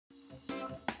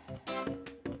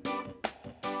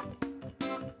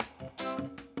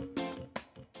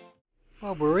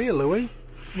Well, we're here, Louie.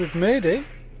 We've made it.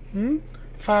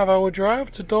 5-hour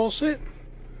drive to Dorset.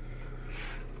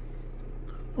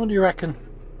 What do you reckon?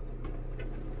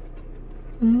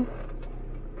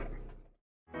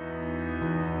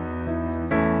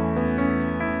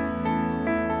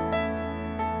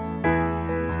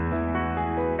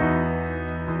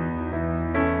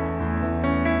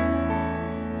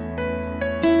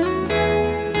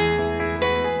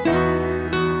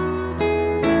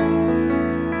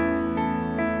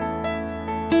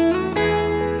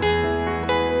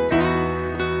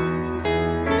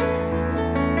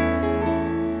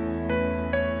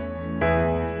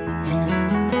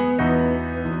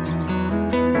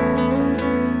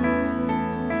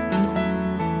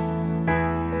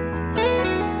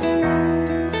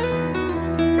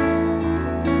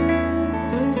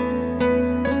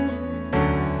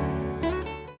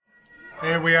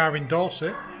 Here we are in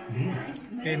Dorset,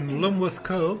 in Louworth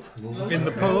Cove, in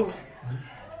the pub.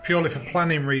 Purely for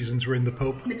planning reasons we're in the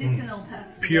pub. Medicinal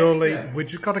purposes. Purely, we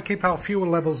just got to keep our fuel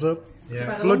levels up,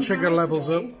 blood sugar levels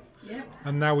up,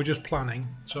 and now we're just planning.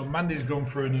 So Mandy's gone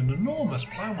for an enormous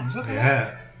ploughman's, look at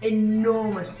that.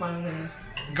 Enormous ploughman's.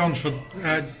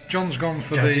 John's gone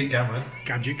for Gadget gammon.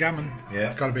 Gadget gammon.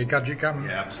 Yeah. It's got to be a gadget gammon.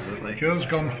 Yeah, absolutely. Joe's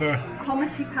gone for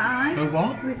Comedy pie. a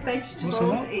what? With vegetables. What's a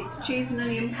what? It's cheese and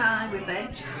onion pie with veg.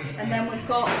 And then we've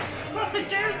got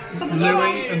sausages for the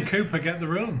Louie boys. and Cooper get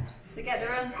their own. They get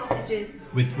their own sausages.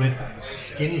 With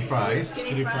skinny fries.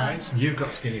 Skinny fries. You've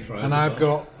got skinny fries. And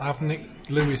I've nicked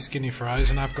Louie's skinny fries,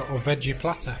 and I've got a veggie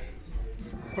platter.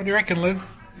 What do you reckon, Lou?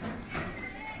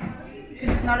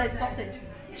 It's not a sausage.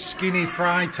 Skinny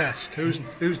fry test. Who's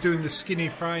doing the skinny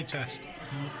fry test?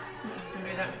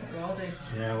 We'll all do.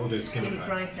 Yeah, we'll do skinny Skinny fries.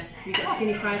 fry test. You get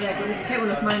skinny fry there, but you can take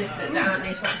one off mine if there aren't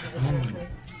any sausages.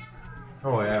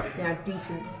 Oh yeah. They are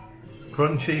decent.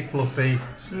 Crunchy, fluffy,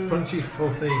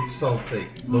 salty.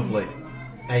 Lovely.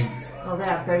 8. Oh, they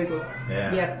are very good.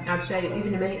 Yeah. Yeah, I'd say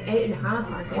even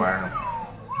 8.5, I think. Wow.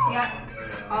 Yeah.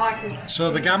 I like it.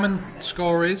 So the gammon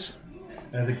score is?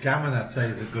 The gammon, I'd say,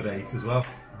 is a good 8 as well.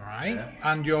 Right. Yeah.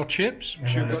 And your chips? And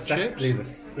You've then got chips?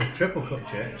 the triple cut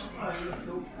chips.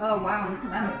 Oh wow, look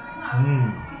at them.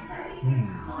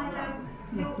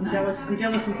 I'm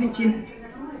jealous and pinching.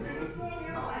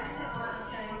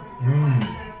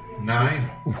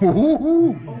 9.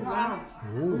 Ooh. Oh, wow.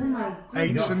 Oh, my.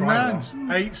 8s and 9s.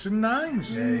 8s and 9s.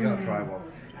 Yeah, you gotta try one.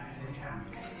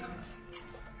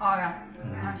 Oh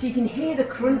yeah. So you can hear the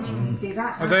crunch. See,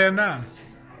 that's. Are they a 9?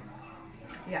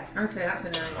 Yeah, I'd say that's a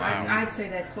 9. Wow. I'd say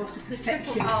they're close to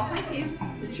perfection. Oh, thank you.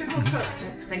 The triple cooked.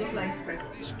 Thank you.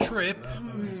 This trip.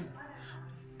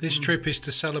 This trip is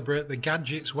to celebrate the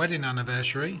Gadget's wedding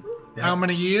anniversary. Yeah. How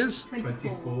many years?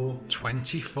 24.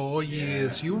 24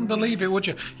 years. You wouldn't believe it, would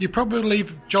you? You'd probably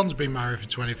believe John's been married for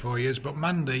 24 years, but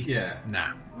Mandy, Yeah.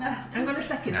 nah. Hang on a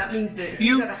second, that means that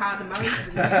You- you've had a harder marriage.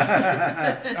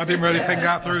 I didn't really think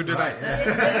that through, did I?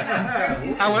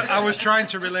 Right. I was trying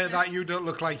to relate that you don't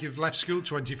look like you've left school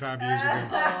 25 years ago.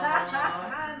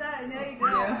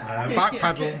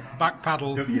 Back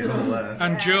paddle. Good little,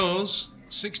 And Joe's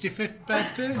 65th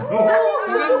birthday.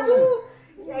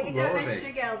 Yeah, you don't mention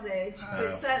a girl's age, but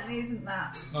it certainly isn't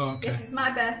that. Oh, okay. Yes, it's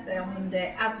my birthday on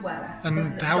Monday as well. And This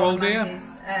is how John old are you?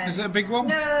 Mandy's, Is it a big one?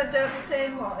 No, don't say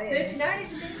what it is. 39,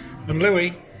 isn't it? And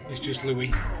Louie, it's just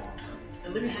Louie.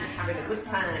 And Louis is having a good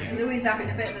time. Louis is having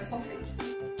a bit of a sausage.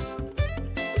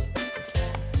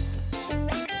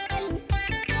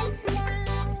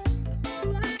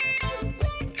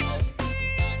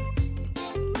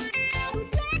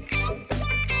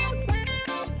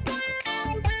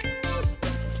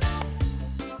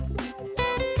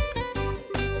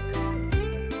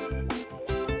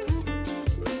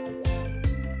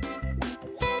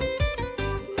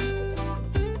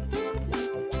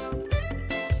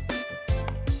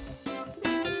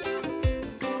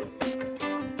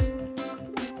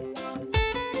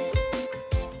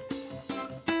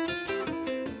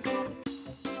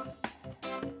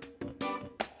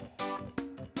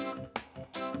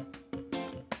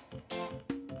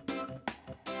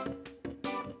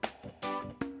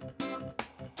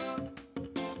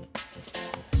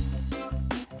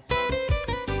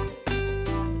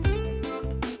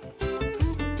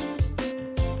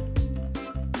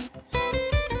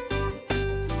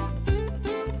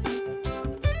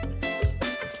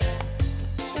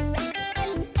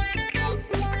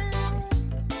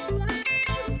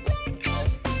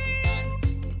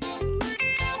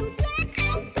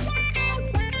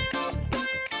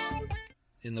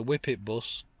 In the Whippet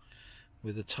bus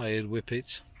with a tired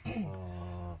Whippet.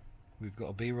 We've got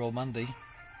a B-roll Mandy.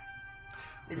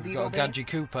 We've got a Gadget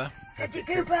Cooper. Gadget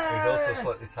Cooper! He's also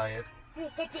slightly tired.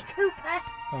 Gadget Cooper.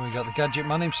 And we got the gadget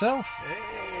man himself.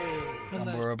 Hey.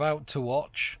 And we're about to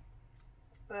watch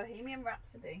Bohemian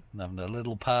Rhapsody. And having a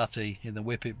little party in the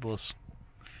Whippet bus.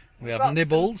 We have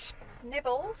nibbles.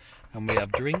 Nibbles. And we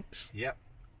have drinks. Yep.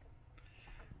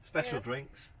 Special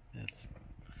drinks. Yes.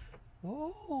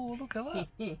 Oh, look at that.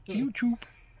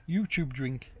 YouTube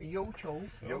drink. YouTube.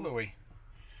 Yo, Louie.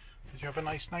 Did you have a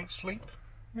nice night's sleep?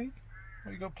 Me?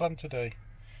 What you got planned today?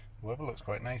 The weather looks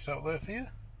quite nice out there for you.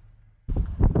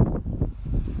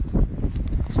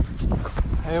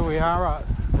 Here we are at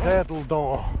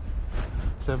Durdle.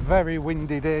 It's a very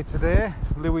windy day today.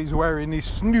 Louie's wearing his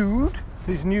snood,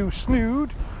 his new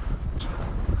snood.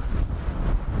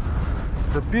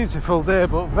 It's a beautiful day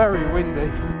but very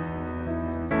windy.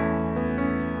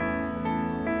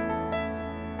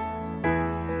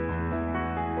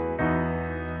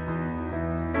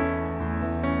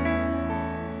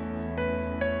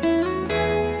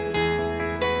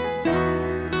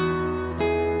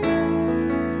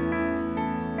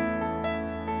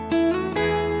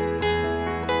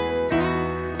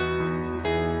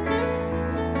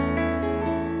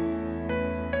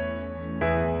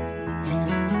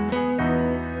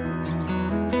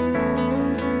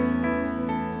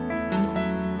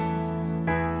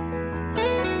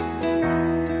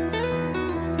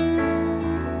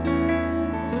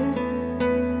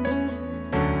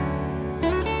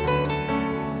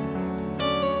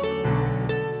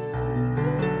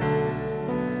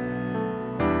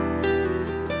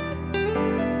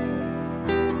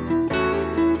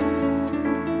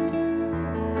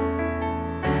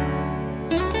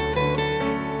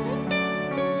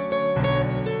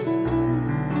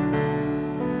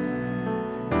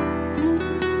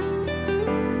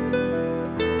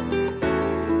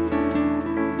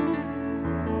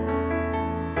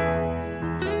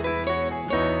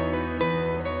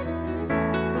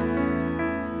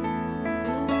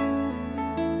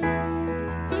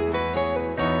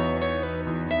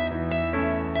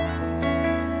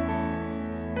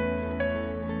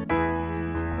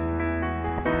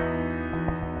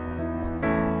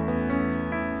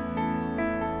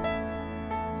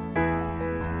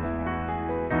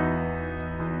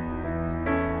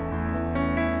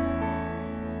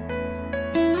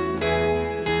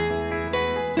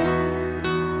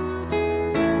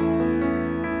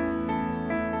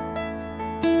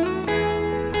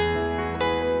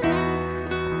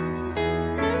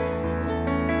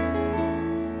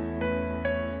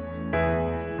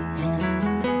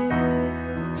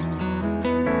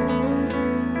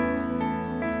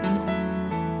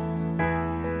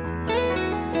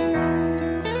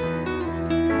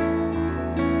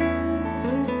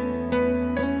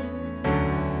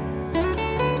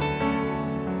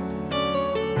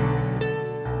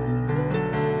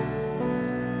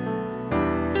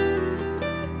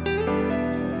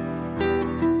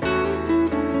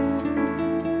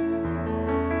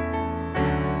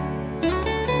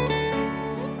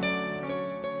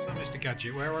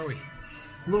 Gadget, where are we?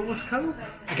 Louworth Cove?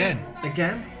 Again?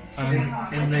 Again?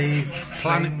 In the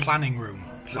planning room.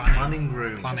 Planning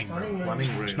room. Planning room.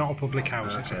 Planning room. It's not a public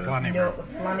house, it's a planning No, room.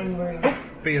 the planning room.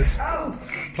 Beers.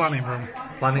 Planning room.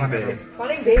 Planning beers.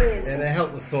 Planning beers. Yeah, they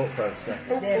help the thought process.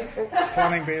 Yes.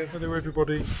 Planning beers. Hello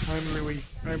everybody, I'm Louie.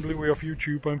 I'm Louie off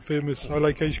YouTube, I'm famous. I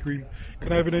like ice cream.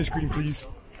 Can I have an ice cream please?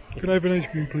 Can I have an ice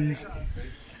cream please?